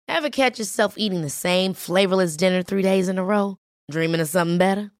Ever catch yourself eating the same flavorless dinner 3 days in a row? Dreaming of something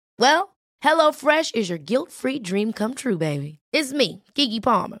better? Well, HelloFresh is your guilt-free dream come true, baby. It's me, Keke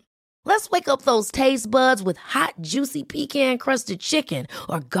Palmer. Let's wake up those taste buds with hot, juicy pecan-crusted chicken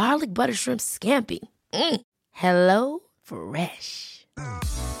or garlic butter shrimp scampi. Hello Fresh.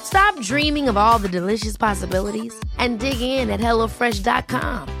 Stop dreaming of all the delicious possibilities and dig in at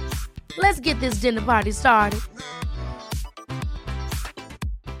HelloFresh.com. Let's get this dinner party started.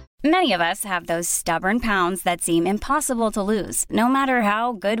 Many of us have those stubborn pounds that seem impossible to lose, no matter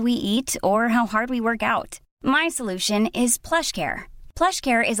how good we eat or how hard we work out. My solution is PlushCare.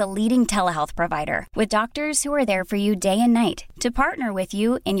 PlushCare is a leading telehealth provider with doctors who are there for you day and night to partner with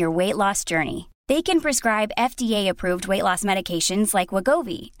you in your weight loss journey. They can prescribe FDA-approved weight loss medications like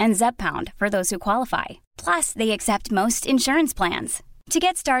Wegovy and Zepbound for those who qualify. Plus, they accept most insurance plans. To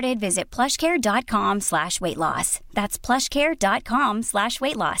get started, visit plushcare.com/weightloss. That's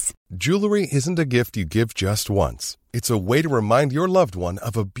plushcare.com/weightloss. Jewelry isn't a gift you give just once. It's a way to remind your loved one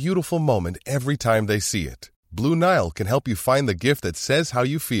of a beautiful moment every time they see it. Blue Nile can help you find the gift that says how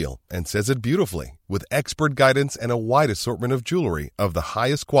you feel and says it beautifully, with expert guidance and a wide assortment of jewelry of the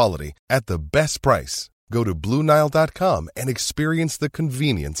highest quality at the best price. Go to BlueNile.com and experience the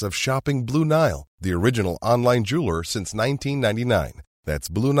convenience of shopping Blue Nile, the original online jeweler since 1999. That's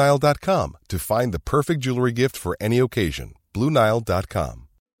BlueNile.com to find the perfect jewelry gift for any occasion. BlueNile.com.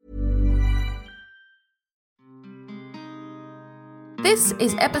 This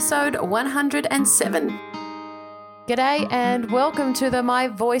is episode 107. G'day and welcome to the My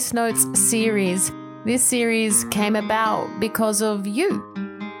Voice Notes series. This series came about because of you.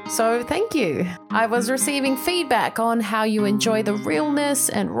 So thank you. I was receiving feedback on how you enjoy the realness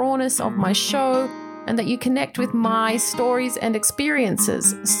and rawness of my show and that you connect with my stories and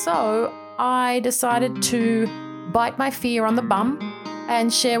experiences. So I decided to bite my fear on the bum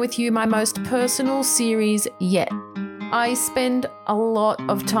and share with you my most personal series yet. I spend a lot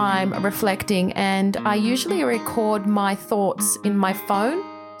of time reflecting and I usually record my thoughts in my phone,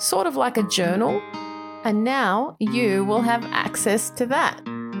 sort of like a journal, and now you will have access to that.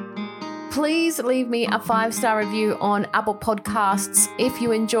 Please leave me a 5-star review on Apple Podcasts if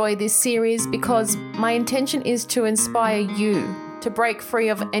you enjoy this series, because my intention is to inspire you to break free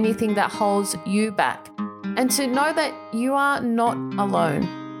of anything that holds you back and to know that you are not alone.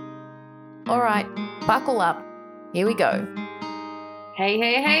 All right, buckle up. Here we go.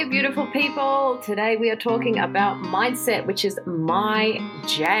 Hey, beautiful people. Today we are talking about mindset, which is my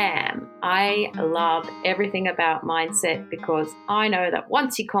jam. I love everything about mindset because I know that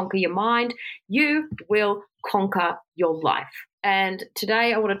once you conquer your mind, you will conquer your life. And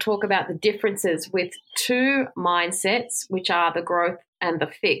today I want to talk about the differences with two mindsets, which are the growth and the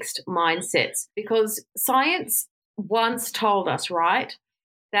fixed mindsets. Because science once told us, right,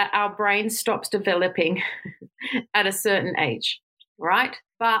 that our brain stops developing at a certain age, right?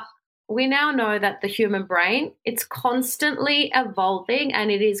 But we now know that the human brain, it's constantly evolving and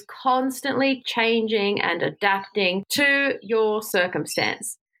it is constantly changing and adapting to your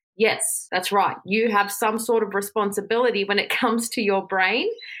circumstance. Yes, that's right. You have some sort of responsibility when it comes to your brain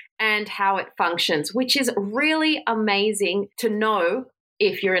and how it functions, which is really amazing to know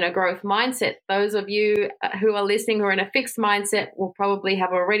if you're in a growth mindset. Those of you who are listening who are in a fixed mindset will probably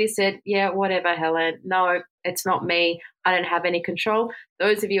have already said, yeah, whatever, Helen. No, it's not me. I don't have any control.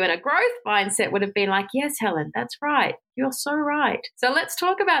 Those of you in a growth mindset would have been like, yes, Helen, that's right. You're so right. So let's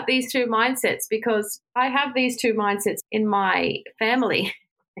talk about these two mindsets, because I have these two mindsets in my family.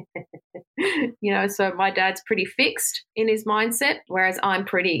 So my dad's pretty fixed in his mindset, whereas I'm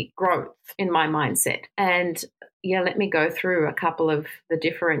pretty growth in my mindset. And let me go through a couple of the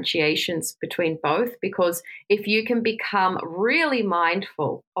differentiations between both, because if you can become really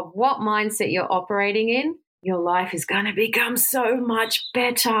mindful of what mindset you're operating in, your life is going to become so much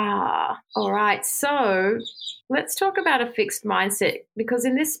better. All right, so let's talk about a fixed mindset, because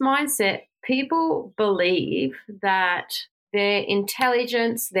in this mindset, people believe that their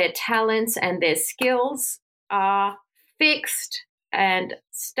intelligence, their talents, and their skills are fixed and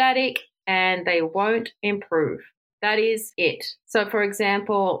static, and they won't improve. That is it. So, for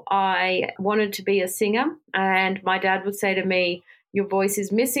example, I wanted to be a singer, and my dad would say to me, your voice is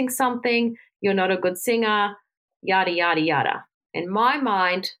missing something, you're not a good singer, yada, yada, yada. In my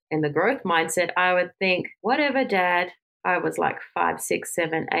mind, in the growth mindset, I would think, whatever, Dad. I was like 5, 6,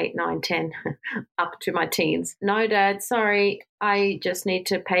 7, 8, 9, 10, up to my teens. No, Dad, sorry. I just need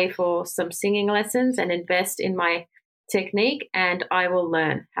to pay for some singing lessons and invest in my technique, and I will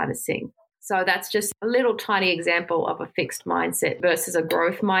learn how to sing. So that's just a little tiny example of a fixed mindset versus a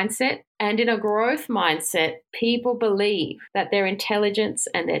growth mindset. And in a growth mindset, people believe that their intelligence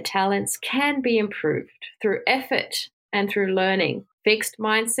and their talents can be improved through effort and through learning. Fixed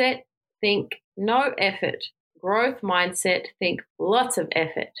mindset, think no effort. Growth mindset, think lots of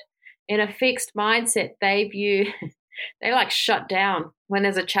effort. In a fixed mindset, they like shut down when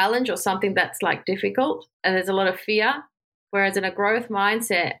there's a challenge or something that's like difficult and there's a lot of fear. Whereas in a growth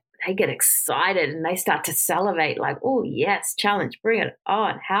mindset, they get excited and they start to salivate like, oh, yes, challenge, bring it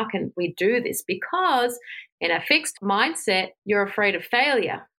on. How can we do this? Because in a fixed mindset, you're afraid of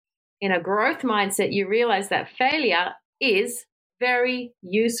failure. In a growth mindset, you realize that failure is very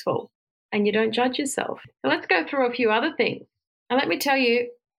useful and you don't judge yourself. So let's go through a few other things. And let me tell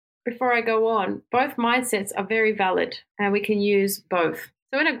you, before I go on, both mindsets are very valid and we can use both.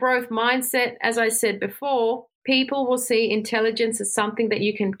 So in a growth mindset, as I said before, people will see intelligence as something that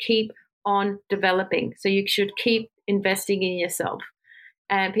you can keep on developing. So you should keep investing in yourself.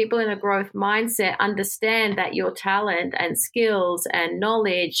 And people in a growth mindset understand that your talent and skills and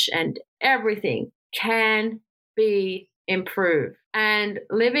knowledge and everything can be improved. And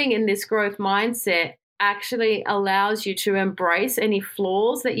living in this growth mindset actually allows you to embrace any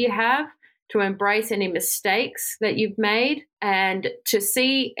flaws that you have, to embrace any mistakes that you've made, and to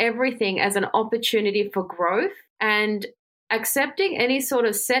see everything as an opportunity for growth and accepting any sort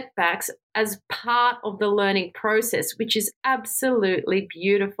of setbacks as part of the learning process, which is absolutely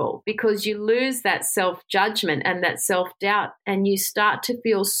beautiful because you lose that self-judgment and that self-doubt and you start to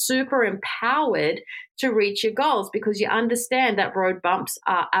feel super empowered to reach your goals because you understand that road bumps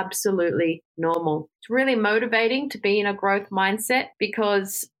are absolutely normal. It's really motivating to be in a growth mindset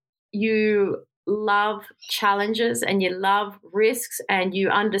because you love challenges and you love risks and you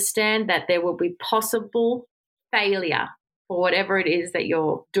understand that there will be possible failure for whatever it is that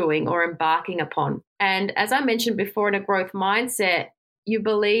you're doing or embarking upon. And as I mentioned before, in a growth mindset, you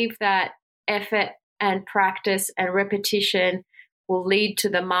believe that effort and practice and repetition will lead to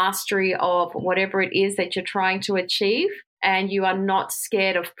the mastery of whatever it is that you're trying to achieve, and you are not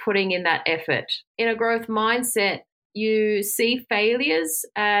scared of putting in that effort. In a growth mindset, you see failures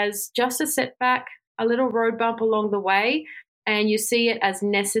as just a setback, a little road bump along the way, and you see it as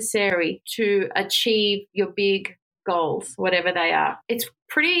necessary to achieve your big goals, whatever they are. It's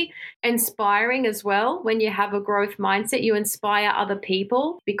pretty inspiring as well when you have a growth mindset. You inspire other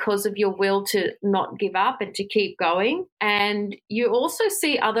people because of your will to not give up and to keep going. And you also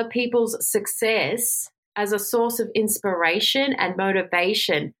see other people's success as a source of inspiration and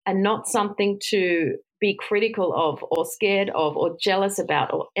motivation and not something to be critical of or scared of or jealous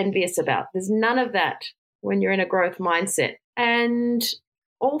about or envious about. There's none of that when you're in a growth mindset. And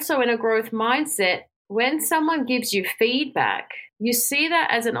also in a growth mindset, when someone gives you feedback, you see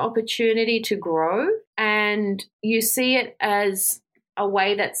that as an opportunity to grow and you see it as a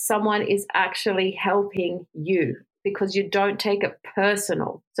way that someone is actually helping you because you don't take it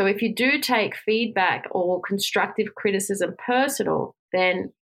personal. So if you do take feedback or constructive criticism personal,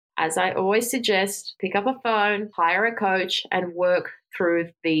 then as I always suggest, pick up a phone, hire a coach, and work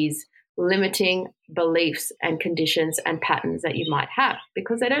through these limiting beliefs and conditions and patterns that you might have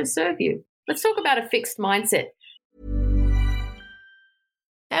because they don't serve you. Let's talk about a fixed mindset.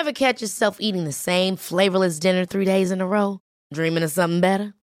 Ever catch yourself eating the same flavorless dinner 3 days in a row? Dreaming of something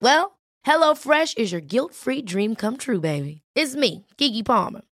better? Well, HelloFresh is your guilt-free dream come true, baby. It's me, Keke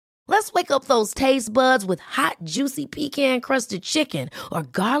Palmer. Let's wake up those taste buds with hot, juicy pecan-crusted chicken or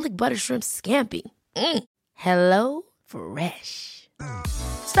garlic butter shrimp scampi. Hello Fresh.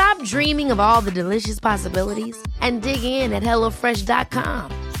 Stop dreaming of all the delicious possibilities and dig in at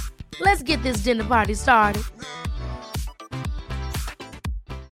HelloFresh.com. Let's get this dinner party started.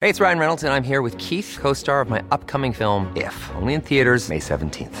 Hey, it's Ryan Reynolds, and I'm here with Keith, co-star of my upcoming film, If, only in theaters May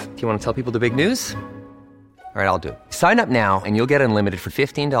 17th. Do you want to tell people the big news? All right, I'll do it. Sign up now and you'll get unlimited for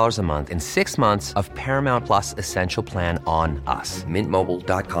 $15 a month and 6 months of Paramount Plus Essential Plan on us.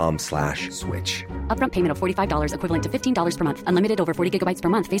 MintMobile.com/switch. Upfront payment of $45 equivalent to $15 per month. Unlimited over 40 gigabytes per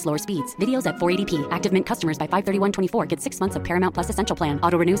month. Face lower speeds. Videos at 480p. Active Mint customers by 531.24 get 6 months of Paramount Plus Essential Plan.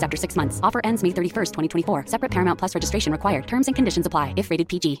 Auto renews after 6 months. Offer ends May 31st, 2024. Separate Paramount Plus registration required. Terms and conditions apply if rated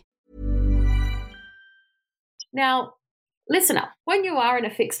PG. Now, listen up. When you are in a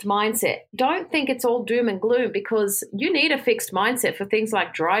fixed mindset, don't think it's all doom and gloom because you need a fixed mindset for things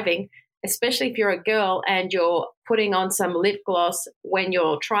like driving, especially if you're a girl and you're putting on some lip gloss when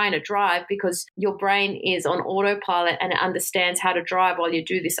you're trying to drive because your brain is on autopilot and it understands how to drive while you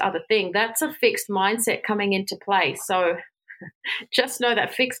do this other thing. That's a fixed mindset coming into play. So just know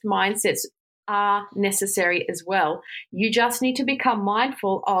that fixed mindsets are necessary as well. You just need to become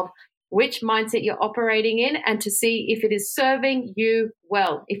mindful of which mindset you're operating in and to see if it is serving you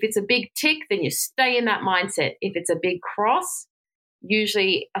well. If it's a big tick, then you stay in that mindset. If it's a big cross,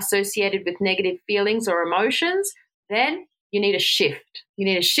 usually associated with negative feelings or emotions, then you need a shift. You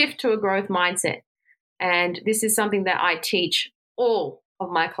need a shift to a growth mindset. And this is something that I teach all of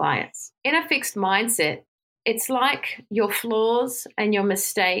my clients. In a fixed mindset, it's like your flaws and your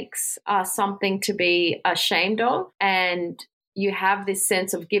mistakes are something to be ashamed of, and you have this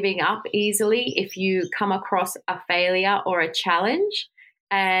sense of giving up easily if you come across a failure or a challenge.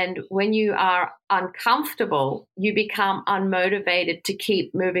 And when you are uncomfortable, you become unmotivated to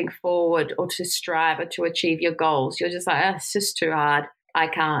keep moving forward or to strive or to achieve your goals. You're just like, it's just too hard. I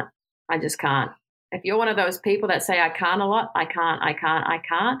can't. I just can't. If you're one of those people that say, I can't a lot, I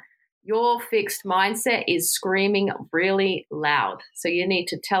can't, your fixed mindset is screaming really loud. So you need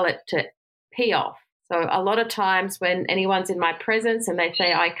to tell it to pee off. So a lot of times when anyone's in my presence and they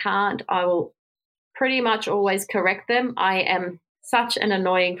say, I can't, I will pretty much always correct them. I am such an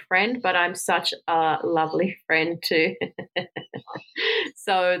annoying friend, but I'm such a lovely friend too.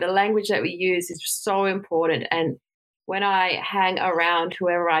 So the language that we use is so important. And when I hang around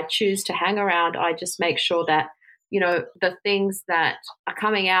whoever I choose to hang around, I just make sure that, the things that are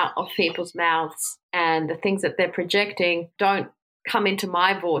coming out of people's mouths and the things that they're projecting don't come into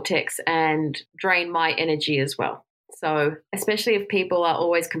my vortex and drain my energy as well. So especially if people are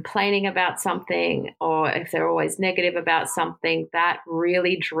always complaining about something or if they're always negative about something, that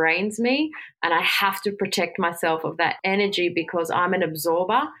really drains me. And I have to protect myself of that energy because I'm an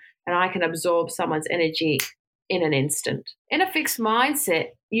absorber and I can absorb someone's energy in an instant. In a fixed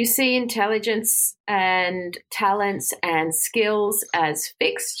mindset, you see intelligence and talents and skills as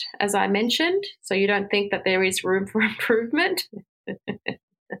fixed, as I mentioned. So you don't think that there is room for improvement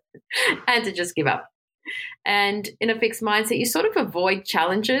and to just give up. And in a fixed mindset, you sort of avoid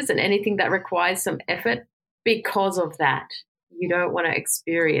challenges and anything that requires some effort because of that. You don't want to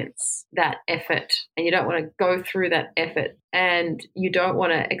experience that effort and you don't want to go through that effort and you don't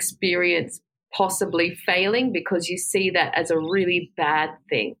want to experience possibly failing because you see that as a really bad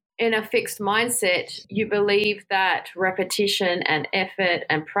thing. In a fixed mindset, you believe that repetition and effort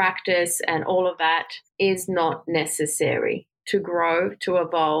and practice and all of that is not necessary to grow, to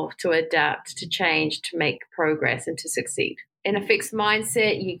evolve, to adapt, to change, to make progress and to succeed. In a fixed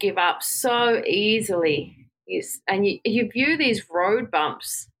mindset, you give up so easily and you view these road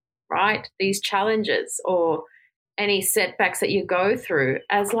bumps, right, these challenges or any setbacks that you go through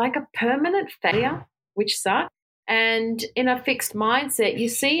as like a permanent failure, which sucks. And in a fixed mindset, you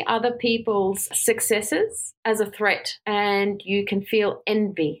see other people's successes as a threat and you can feel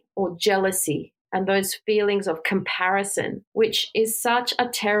envy or jealousy and those feelings of comparison, which is such a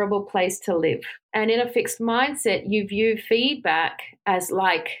terrible place to live. And in a fixed mindset, you view feedback as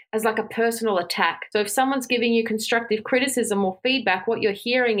like a personal attack. So if someone's giving you constructive criticism or feedback, what you're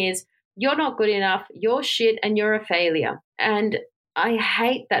hearing is, you're not good enough, you're shit, and you're a failure. And I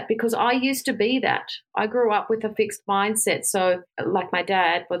hate that because I used to be that. I grew up with a fixed mindset. So like my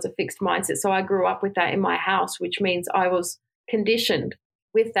dad was a fixed mindset. So I grew up with that in my house, which means I was conditioned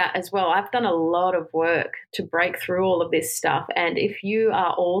with that as well. I've done a lot of work to break through all of this stuff. And if you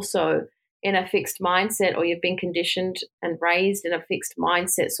are also in a fixed mindset or you've been conditioned and raised in a fixed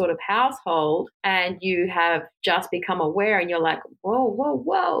mindset sort of household and you have just become aware and you're like,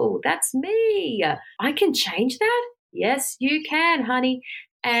 whoa, that's me. I can change that? Yes, you can, honey.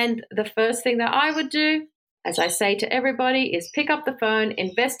 And the first thing that I would do, as I say to everybody, is pick up the phone,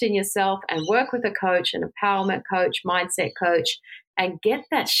 invest in yourself and work with a coach, an empowerment coach, mindset coach, and get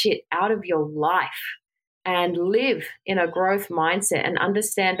that shit out of your life. And live in a growth mindset and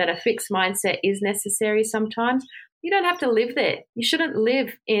understand that a fixed mindset is necessary sometimes. You don't have to live there. You shouldn't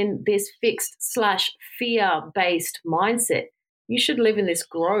live in this fixed / fear-based mindset. You should live in this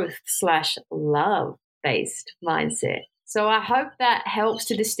growth / love-based mindset. So I hope that helps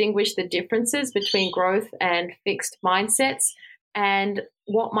to distinguish the differences between growth and fixed mindsets. And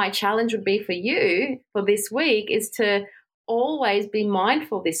what my challenge would be for you for this week is to always be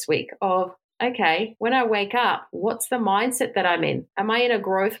mindful this week of, okay, when I wake up, what's the mindset that I'm in? Am I in a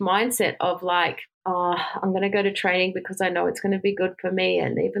growth mindset of like, oh, I'm going to go to training because I know it's going to be good for me.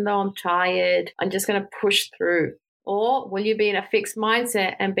 And even though I'm tired, I'm just going to push through. Or will you be in a fixed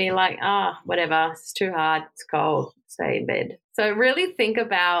mindset and be like, whatever, it's too hard, it's cold, stay in bed. So really think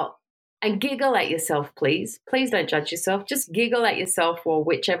about and giggle at yourself, please. Please don't judge yourself. Just giggle at yourself for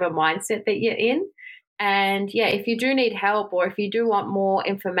whichever mindset that you're in. And yeah, if you do need help or if you do want more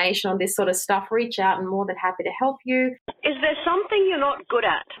information on this sort of stuff, reach out. I'm more than happy to help you. Is there something you're not good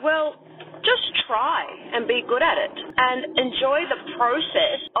at? Well, just try and be good at it and enjoy the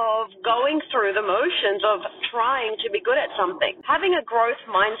process of going through the motions of trying to be good at something. Having a growth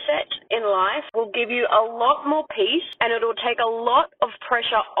mindset in life will give you a lot more peace, and it'll take a lot of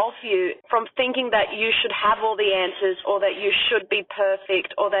pressure off you from thinking that you should have all the answers, or that you should be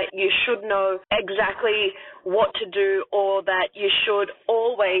perfect, or that you should know exactly what to do, or that you should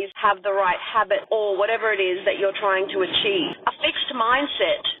always have the right habit, or whatever it is that you're trying to achieve. A fixed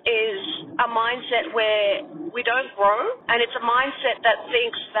mindset is a mindset where we don't grow, and it's a mindset that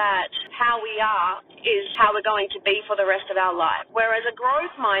thinks that how we are is how we're going to be for the rest of our life. Whereas a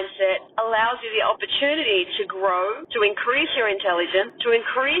growth mindset allows you the opportunity to grow, to increase your intelligence, to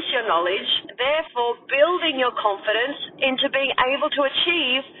increase your knowledge, therefore building your confidence into being able to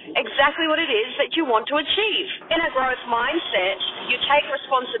achieve exactly what it is that you want to achieve. In a growth mindset, you take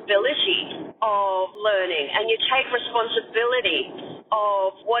responsibility of learning, and you take responsibility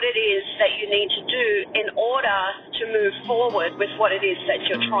of what it is that you need to do in order to move forward with what it is that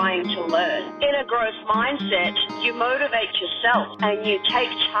you're trying to learn. In a growth mindset, you motivate yourself, and you take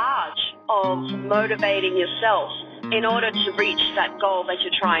charge of motivating yourself in order to reach that goal that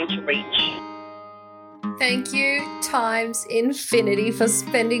you're trying to reach. Thank you times infinity for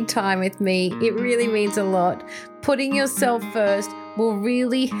spending time with me. It really means a lot. Putting yourself first will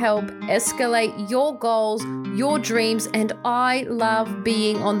really help escalate your goals, your dreams, and I love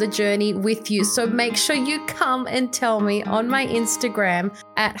being on the journey with you. So make sure you come and tell me on my Instagram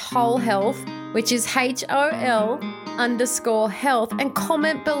at Whole Health, which is HOL_health, and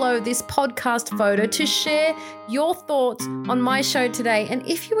comment below this podcast photo to share your thoughts on my show today. And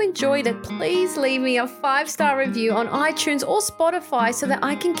if you enjoyed it, please leave me a 5-star review on iTunes or Spotify so that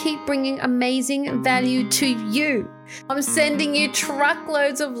I can keep bringing amazing value to you. I'm sending you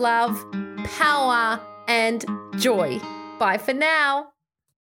truckloads of love, power, and joy. Bye for now.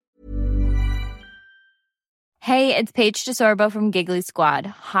 Hey, it's Paige DeSorbo from Giggly Squad.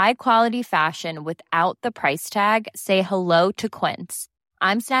 High quality fashion without the price tag. Say hello to Quince.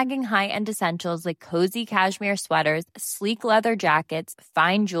 I'm snagging high-end essentials like cozy cashmere sweaters, sleek leather jackets,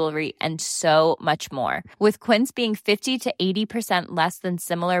 fine jewelry, and so much more. With Quince being 50 to 80% less than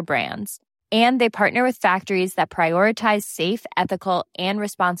similar brands. And they partner with factories that prioritize safe, ethical, and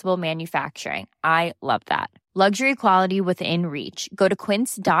responsible manufacturing. I love that. Luxury quality within reach. Go to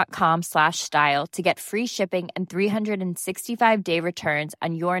quince.com/style to get free shipping and 365-day returns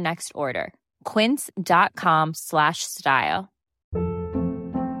on your next order. Quince.com/style.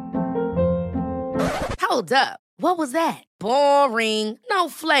 Hold up. What was that? Boring. No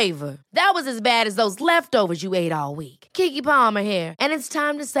flavor. That was as bad as those leftovers you ate all week. Keke Palmer here. And it's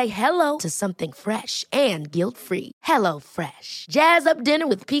time to say hello to something fresh and guilt-free. Hello Fresh. Jazz up dinner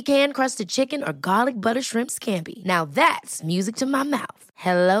with pecan-crusted chicken or garlic butter shrimp scampi. Now that's music to my mouth.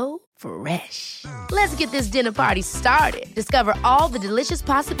 Hello Fresh. Let's get this dinner party started. Discover all the delicious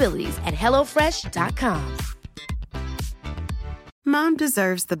possibilities at HelloFresh.com. Mom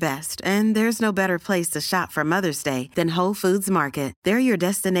deserves the best, and there's no better place to shop for Mother's Day than Whole Foods Market. They're your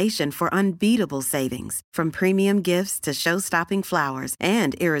destination for unbeatable savings, from premium gifts to show-stopping flowers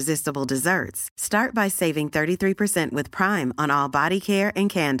and irresistible desserts. Start by saving 33% with Prime on all body care and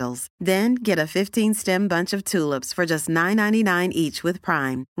candles. Then get a 15-stem bunch of tulips for just $9.99 each with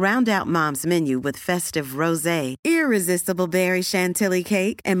Prime. Round out Mom's menu with festive rosé, irresistible berry chantilly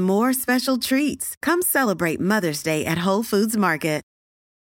cake, and more special treats. Come celebrate Mother's Day at Whole Foods Market.